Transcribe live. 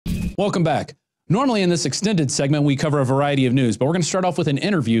Welcome back. Normally in this extended segment, we cover a variety of news, but we're going to start off with an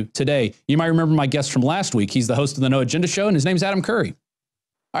interview today. You might remember my guest from last week. He's the host of the No Agenda Show, and his name's Adam Curry.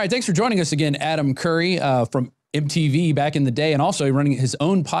 All right, thanks for joining us again, Adam Curry from MTV back in the day, and also running his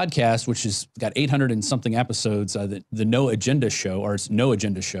own podcast, which has got 800 and something episodes, the No Agenda Show, or it's No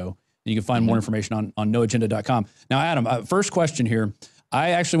Agenda Show. You can find more information on noagenda.com. Now, Adam, first question here.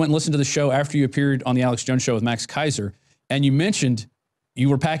 I actually went and listened to the show after you appeared on the Alex Jones Show with Max Kaiser, and you mentioned you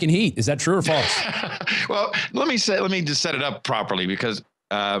were packing heat. Is that true or false? Well, let me just set it up properly, because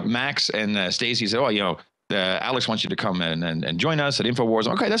Max and Stacey said, Alex wants you to come in and join us at InfoWars.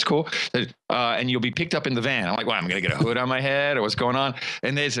 Okay, that's cool. And you'll be picked up in the van. I'm like, well, I'm going to get a hood on my head, or what's going on?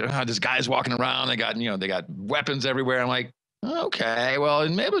 And they said, this guy's walking around. They got weapons everywhere. I'm like, okay, well,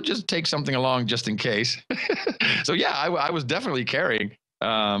 maybe we'll just take something along just in case. So yeah, I was definitely carrying.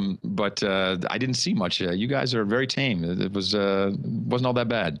 But I didn't see much. You guys are very tame. It wasn't all that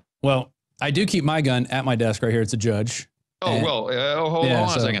bad. Well, I do keep my gun at my desk right here. It's a Judge. Hold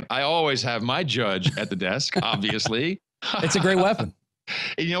on a second. I always have my Judge at the desk, obviously. It's a great weapon.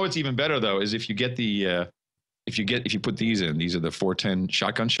 And you know what's even better though is if you get the if you put these in, these are the 410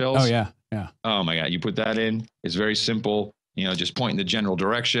 shotgun shells. Oh yeah. Oh my God, you put that in. It's very simple. Just point in the general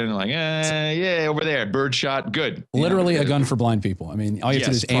direction, like, yeah, over there, bird shot, good. Literally a gun for blind people. I mean, all you have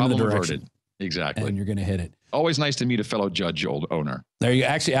to do is aim in the direction. Averted. Exactly. And you're going to hit it. Always nice to meet a fellow Judge owner. There you go.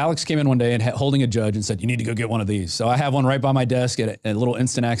 Actually, Alex came in one day and holding a Judge and said, you need to go get one of these. So I have one right by my desk at a little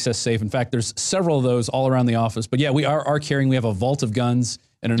instant access safe. In fact, there's several of those all around the office. But yeah, we are carrying, we have a vault of guns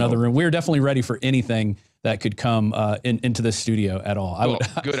in another room. We're definitely ready for anything that could come into this studio at all.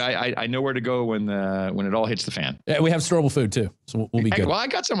 Good. I know where to go when it all hits the fan. Yeah, we have storable food too, so we'll be good. Well, I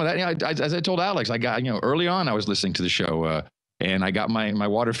got some of that. As I told Alex, I got early on I was listening to the show, and I got my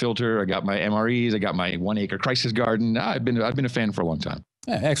water filter, I got my MREs, I got my 1 acre crisis garden. I've been a fan for a long time.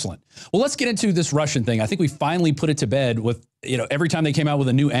 Yeah, excellent. Well, let's get into this Russian thing. I think we finally put it to bed with, every time they came out with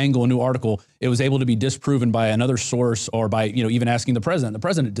a new angle, a new article, it was able to be disproven by another source or by, even asking the president. The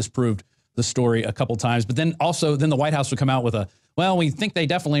president disproved the story a couple times, but then the White House would come out with we think they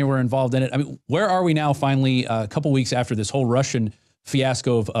definitely were involved in it. I mean, where are we now finally a couple weeks after this whole Russian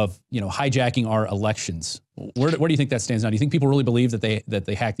fiasco of hijacking our elections? Where do you think that stands now? Do you think people really believe that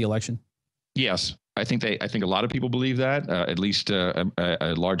they hacked the election? Yes. I think a lot of people believe that, at least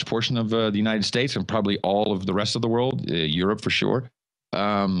a large portion of the United States and probably all of the rest of the world, Europe for sure.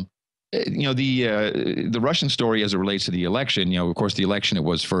 The Russian story as it relates to the election, of course, the election, it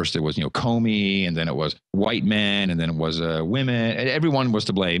was Comey, and then it was white men, and then it was women. Everyone was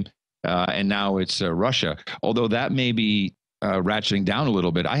to blame. And now it's Russia. Although that may be ratcheting down a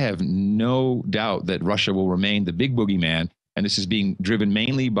little bit, I have no doubt that Russia will remain the big boogeyman. And this is being driven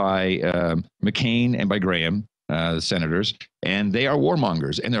mainly by McCain and by Graham, the senators, and they are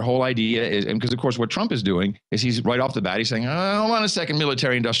warmongers. And their whole idea is, and because of course what Trump is doing is he's right off the bat, he's saying, hold on a second,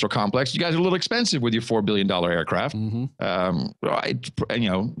 military industrial complex. You guys are a little expensive with your $4 billion aircraft. Mm-hmm.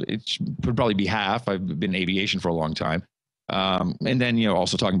 It would probably be half. I've been in aviation for a long time. And then,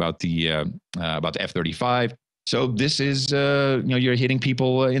 also talking about the F-35. So this is, you're hitting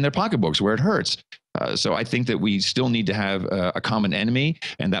people in their pocketbooks where it hurts. So I think that we still need to have a common enemy,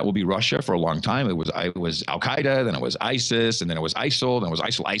 and that will be Russia for a long time. It was Al-Qaeda, then it was ISIS, and then it was ISIL, then it was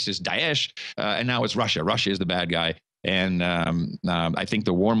ISIL, ISIS, Daesh, and now it's Russia. Russia is the bad guy. And I think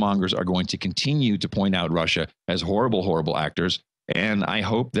the warmongers are going to continue to point out Russia as horrible, horrible actors. And I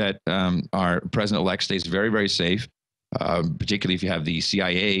hope that our president-elect stays very, very safe, particularly if you have the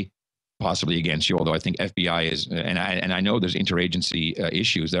CIA possibly against you, although I think FBI is, and I know there's interagency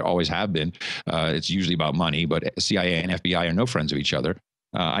issues. There always have been. It's usually about money, but CIA and FBI are no friends of each other.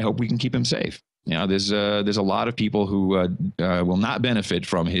 I hope we can keep him safe. There's a lot of people who will not benefit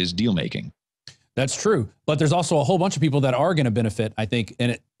from his deal making. That's true, but there's also a whole bunch of people that are going to benefit, I think,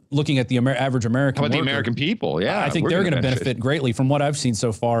 and looking at the average American How about worker, the American people? Yeah, I think they're going to benefit greatly. From what I've seen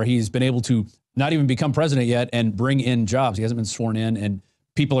so far, he's been able to not even become president yet and bring in jobs. He hasn't been sworn in, and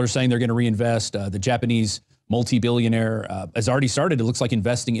people are saying they're going to reinvest. The Japanese multi-billionaire has already started, it looks like,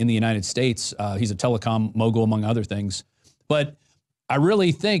 investing in the United States. He's a telecom mogul, among other things. But I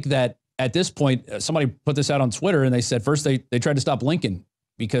really think that at this point, somebody put this out on Twitter, and they said first they tried to stop Lincoln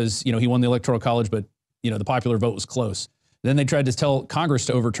because he won the Electoral College, but the popular vote was close. Then they tried to tell Congress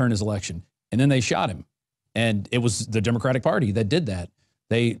to overturn his election, and then they shot him. And it was the Democratic Party that did that.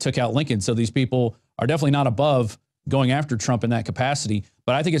 They took out Lincoln. So these people are definitely not above going after Trump in that capacity.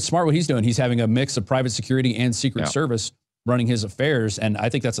 But I think it's smart what he's doing. He's having a mix of private security and Secret Service running his affairs. And I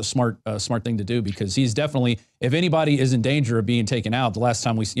think that's a smart thing to do, because he's definitely, if anybody is in danger of being taken out, the last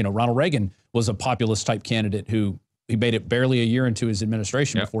time Ronald Reagan was a populist type candidate who he made it barely a year into his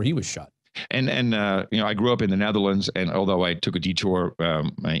administration before he was shot. And I grew up in the Netherlands, and although I took a detour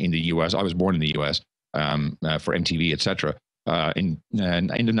in the U.S., I was born in the U.S. For MTV, etc. In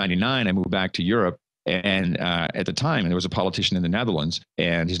end of '99, I moved back to Europe, and at the time, there was a politician in the Netherlands,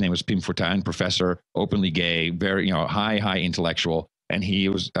 and his name was Pim Fortuyn, professor, openly gay, very high intellectual, and he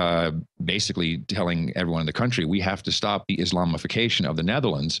was basically telling everyone in the country, we have to stop the Islamification of the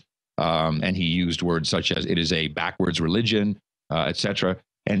Netherlands, and he used words such as it is a backwards religion, etc.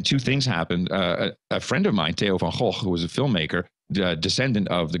 And two things happened. A friend of mine, Theo van Gogh, who was a filmmaker, descendant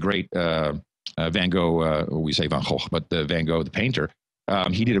of the great Van Gogh, we say Van Gogh, but the Van Gogh, the painter,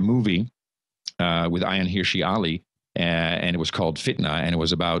 he did a movie with Ayaan Hirsi Ali, and it was called Fitna, and it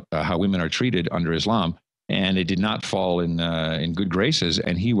was about how women are treated under Islam, and it did not fall in good graces,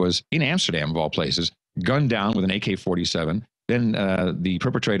 and he was in Amsterdam, of all places, gunned down with an AK-47. Then the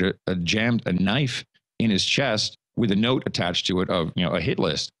perpetrator jammed a knife in his chest with a note attached to it of a hit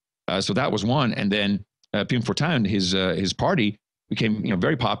list. So that was one, and then Pim Fortuyn, his party became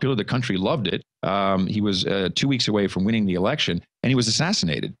very popular. The country loved it. He was 2 weeks away from winning the election, and he was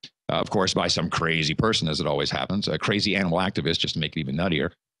assassinated, of course, by some crazy person, as it always happens, a crazy animal activist, just to make it even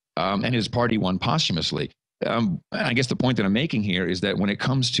nuttier. And his party won posthumously. I guess the point that I'm making here is that when it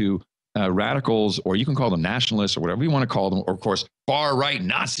comes to radicals, or you can call them nationalists, or whatever you want to call them, or of course, far-right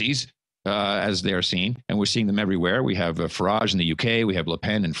Nazis, as they're seen, and we're seeing them everywhere. We have Farage in the UK, we have Le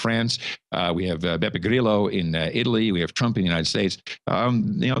Pen in France, we have Beppe Grillo in Italy, we have Trump in the United States.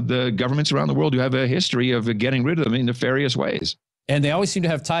 The governments around the world who have a history of getting rid of them in nefarious ways. And they always seem to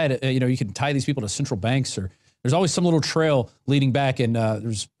have tied, you can tie these people to central banks, or there's always some little trail leading back, and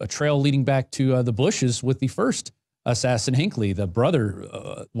there's a trail leading back to the Bushes with the first assassin, Hinckley, the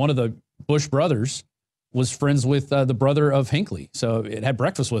brother, one of the Bush brothers, was friends with the brother of Hinckley. So it had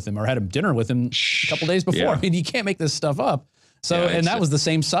breakfast with him, or had a dinner with him a couple days before. Yeah. I mean, you can't make this stuff up. So, and that was the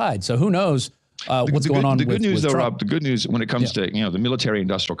same side. So who knows what's going on with Trump. The good news, though, Rob, the good news when it comes to, the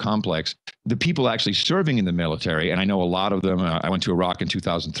military-industrial complex, the people actually serving in the military, and I know a lot of them. I went to Iraq in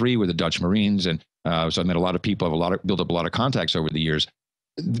 2003 with the Dutch Marines, and so I met a lot of people, built up a lot of contacts over the years.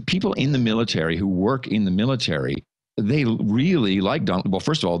 The people in the military who work in the military, they really like Donald. Well,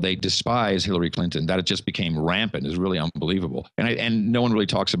 first of all, they despise Hillary Clinton. That it just became rampant is really unbelievable. And no one really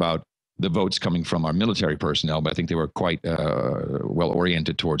talks about the votes coming from our military personnel, but I think they were quite well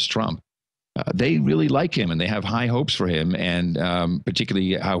oriented towards Trump. They really like him, and they have high hopes for him, and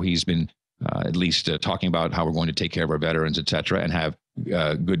particularly how he's been at least talking about how we're going to take care of our veterans, et cetera, and have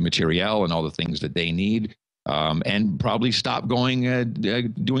good materiel and all the things that they need, and probably stop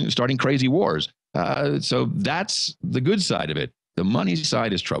starting crazy wars. So that's the good side of it. The money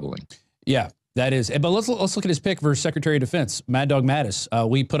side is troubling. Yeah, that is. But let's look at his pick for Secretary of Defense, Mad Dog Mattis.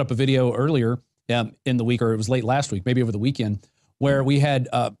 We put up a video earlier in the week, or it was late last week, maybe over the weekend, where we had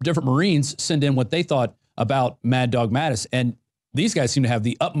different Marines send in what they thought about Mad Dog Mattis. And these guys seem to have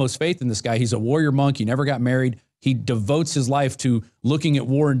the utmost faith in this guy. He's a warrior monk. He never got married. He devotes his life to looking at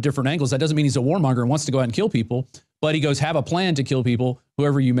war in different angles. That doesn't mean he's a warmonger and wants to go out and kill people, but he goes, have a plan to kill people,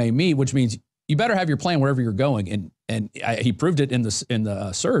 whoever you may meet, which means you better have your plan wherever you're going, and he proved it in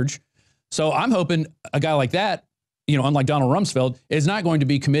the surge. So I'm hoping a guy like that, unlike Donald Rumsfeld, is not going to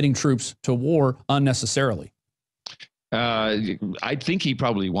be committing troops to war unnecessarily. I think he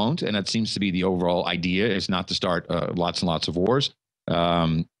probably won't, and that seems to be the overall idea: is not to start lots and lots of wars.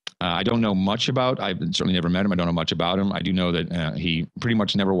 I don't know much about. I've certainly never met him. I don't know much about him. I do know that he pretty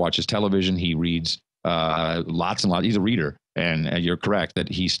much never watches television. He reads lots and lots. He's a reader. And you're correct that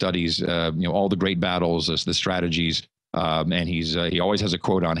he studies, all the great battles, the strategies, and he always has a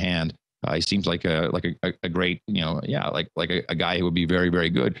quote on hand. He seems like a great, like a guy who would be very, very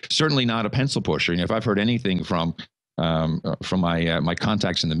good. Certainly not a pencil pusher. If I've heard anything from my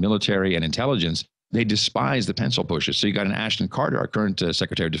contacts in the military and intelligence, they despise the pencil pushers. So you got an Ashton Carter, our current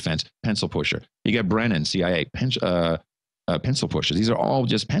Secretary of Defense, pencil pusher. You got Brennan, CIA, pencil pushers. These are all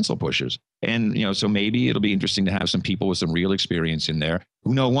just pencil pushers. And, so maybe it'll be interesting to have some people with some real experience in there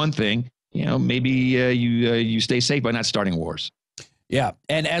who know one thing, maybe you stay safe by not starting wars. Yeah.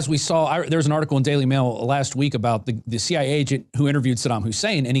 And as we saw, there was an article in Daily Mail last week about the CIA agent who interviewed Saddam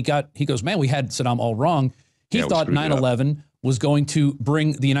Hussein. And he goes, man, we had Saddam all wrong. He thought 9/11 was going to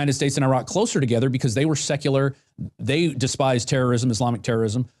bring the United States and Iraq closer together because they were secular. They despised terrorism, Islamic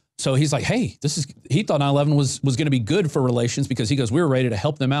terrorism. So he's like, hey, he thought 9/11 was going to be good for relations because he goes, we were ready to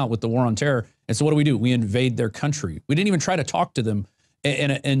help them out with the war on terror. And so what do? We invade their country. We didn't even try to talk to them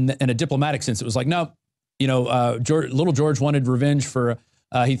in a diplomatic sense. It was like, no, little George wanted revenge for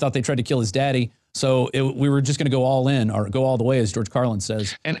He thought they tried to kill his daddy. So we were just going to go all in or go all the way, as George Carlin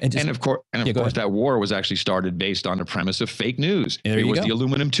says. And of course, that war was actually started based on a premise of fake news. It was the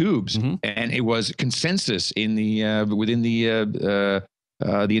aluminum tubes, and it was consensus in the within the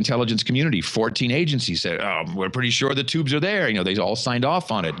intelligence community. 14 agencies said, "Oh, we're pretty sure the tubes are there." They all signed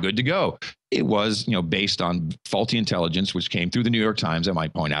off on it. Good to go. It was, based on faulty intelligence, which came through the New York Times. I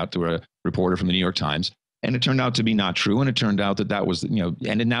might point out, through a reporter from the New York Times, and it turned out to be not true. And it turned out that was,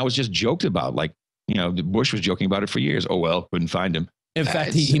 and now it's just joked about. Like, Bush was joking about it for years. Oh, well, couldn't find him. In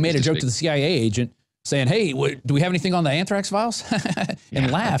fact, he made a joke to the CIA agent saying, "Hey, do we have anything on the anthrax files?"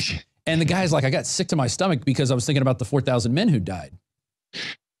 and laughed. And the guy's like, "I got sick to my stomach because I was thinking about the 4,000 men who died."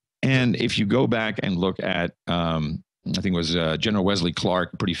 And if you go back and look at, I think it was General Wesley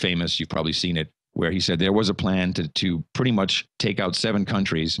Clark, pretty famous, you've probably seen it, where he said there was a plan to pretty much take out 7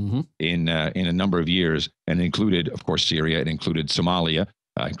 countries in a number of years, and it included, of course, Syria, it included Somalia,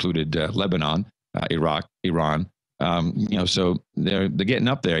 included Lebanon, Iraq, Iran. So they're getting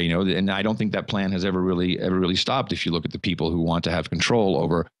up there, and I don't think that plan has ever really stopped. If you look at the people who want to have control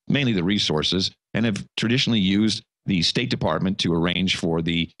over mainly the resources, and have traditionally used the State Department to arrange for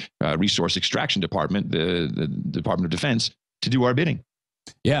the Resource Extraction Department, the Department of Defense, to do our bidding.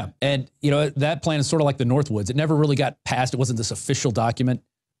 Yeah, and that plan is sort of like the Northwoods. It never really got passed. It wasn't this official document.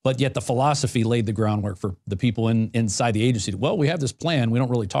 But yet the philosophy laid the groundwork for the people inside the agency. Well, we have this plan. We don't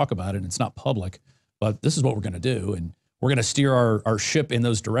really talk about it. And it's not public, but this is what we're going to do. And we're going to steer our ship in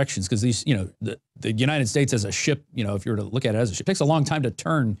those directions, because these, the United States as a ship, if you were to look at it as a ship, it takes a long time to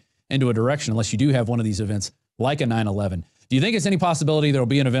turn into a direction unless you do have one of these events like a 9/11. Do you think it's any possibility there will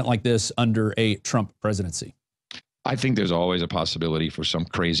be an event like this under a Trump presidency? I think there's always a possibility for some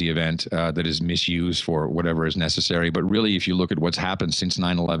crazy event that is misused for whatever is necessary. But really, if you look at what's happened since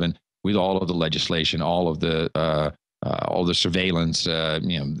 9/11, with all of the legislation, all the surveillance,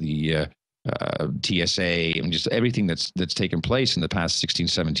 the TSA, and just everything that's taken place in the past 16,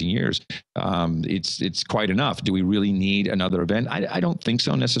 17 years, it's quite enough. Do we really need another event? I don't think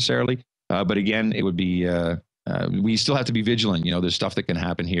so necessarily. But again, it would be. We still have to be vigilant. There's stuff that can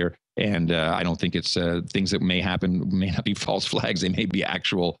happen here. And I don't think it's things that may happen, may not be false flags. They may be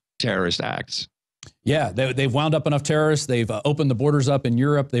actual terrorist acts. Yeah, they've wound up enough terrorists. They've opened the borders up in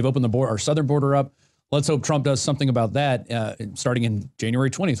Europe. They've opened our southern border up. Let's hope Trump does something about that starting in January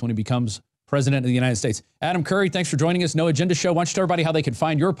 20th when he becomes president of the United States. Adam Curry, thanks for joining us. No Agenda Show. Why don't you tell everybody how they can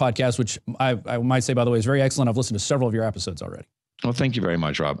find your podcast, which I might say, by the way, is very excellent. I've listened to several of your episodes already. Well, thank you very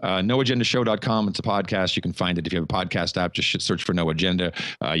much, Rob. NoAgendaShow.com. It's a podcast. You can find it if you have a podcast app. Just search for No Agenda.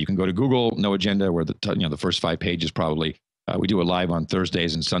 You can go to Google No Agenda, where the first 5 pages probably. We do it live on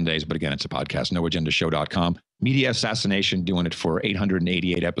Thursdays and Sundays, but again, it's a podcast. NoAgendaShow.com. Media Assassination, doing it for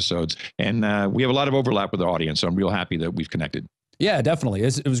 888 episodes, and we have a lot of overlap with our audience. So I'm real happy that we've connected. Yeah, definitely.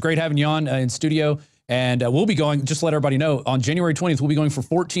 It was great having you on in studio, and we'll be going. Just to let everybody know, on January 20th, we'll be going for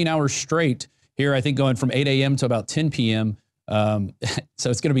 14 hours straight here. I think going from 8 a.m. to about 10 p.m. So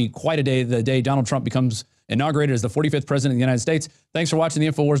it's going to be quite a day, the day Donald Trump becomes inaugurated as the 45th president of the United States. Thanks for watching the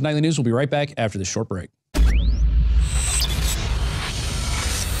InfoWars Nightly News. We'll be right back after this short break.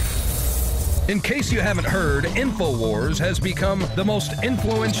 In case you haven't heard, InfoWars has become the most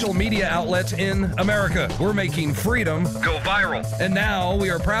influential media outlet in America. We're making freedom go viral. And now we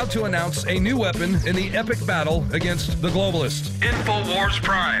are proud to announce a new weapon in the epic battle against the globalists. InfoWars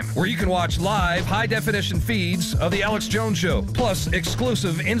Prime, where you can watch live high-definition feeds of The Alex Jones Show, plus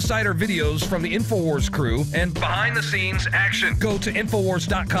exclusive insider videos from the InfoWars crew and behind-the-scenes action. Go to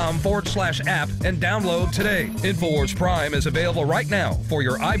InfoWars.com/app and download today. InfoWars Prime is available right now for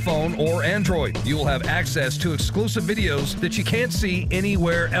your iPhone or Android. You will have access to exclusive videos that you can't see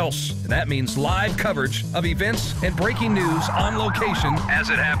anywhere else. And that means live coverage of events and breaking news on location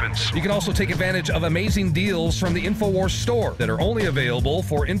as it happens. You can also take advantage of amazing deals from the InfoWars store that are only available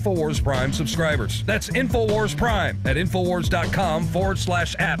for InfoWars Prime subscribers. That's InfoWars Prime at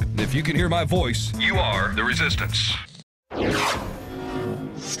InfoWars.com/app. And if you can hear my voice, you are the resistance.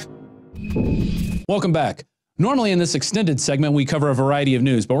 Welcome back. Normally in this extended segment, we cover a variety of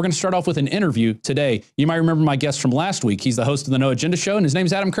news, but we're going to start off with an interview today. You might remember my guest from last week. He's the host of the No Agenda Show, and his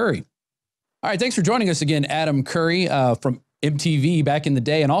name's Adam Curry. All right, thanks for joining us again, Adam Curry from MTV back in the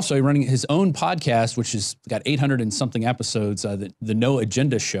day, and also running his own podcast, which has got 800 and something episodes, the No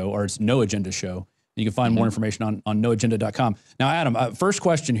Agenda Show, or it's No Agenda Show. You can find more information on noagenda.com. Now, Adam, first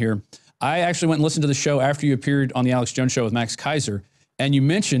question here. I actually went and listened to the show after you appeared on the Alex Jones Show with Max Kaiser, and you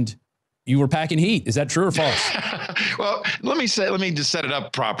mentioned you were packing heat. Is that true or false? Well, let me just set it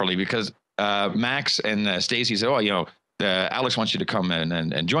up properly, because Max and Stacey said, Alex wants you to come in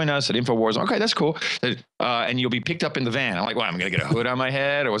and join us at InfoWars. Okay, that's cool. And you'll be picked up in the van. I'm like, well, I'm going to get a hood on my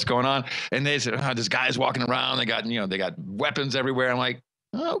head or what's going on? And they said, this guy's walking around. They got weapons everywhere. I'm like,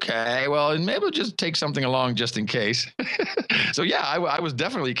 okay, well, maybe we'll just take something along just in case. So yeah, I was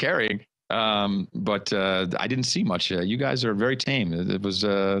definitely carrying. But I didn't see much. You guys are very tame. It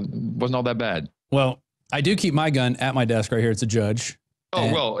wasn't all that bad. Well, I do keep my gun at my desk right here. It's a Judge. Oh,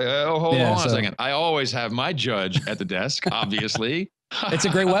 well, hold on a second. I always have my Judge at the desk, obviously. It's a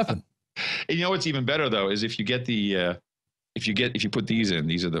great weapon. And you know what's even better though is if you get the if you put these in,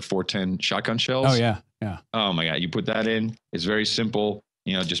 these are the 410 shotgun shells. Oh yeah, yeah. Oh my God, you put that in. It's very simple.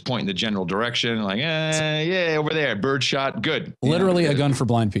 Just point in the general direction, like, yeah, over there, bird shot, good. Literally a gun for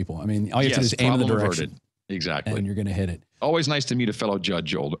blind people. I mean, all you have to do is aim in the direction. Averted. Exactly. And you're going to hit it. Always nice to meet a fellow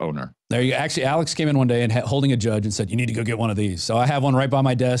Judge owner. There you go. Actually, Alex came in one day and holding a Judge and said, you need to go get one of these. So I have one right by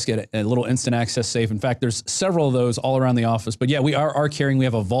my desk at a little instant access safe. In fact, there's several of those all around the office. But yeah, we are carrying. We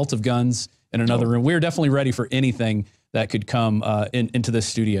have a vault of guns in another room. We're definitely ready for anything that could come into this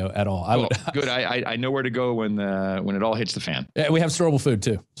studio at all. Good. I know where to go when it all hits the fan. Yeah, we have storable food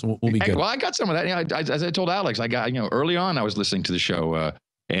too, so we'll be good. Well, I got some of that. As I told Alex, I got early on I was listening to the show,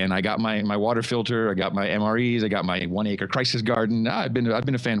 and I got my water filter, I got my MREs, I got my 1 acre crisis garden. I've been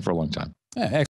a fan for a long time. Yeah,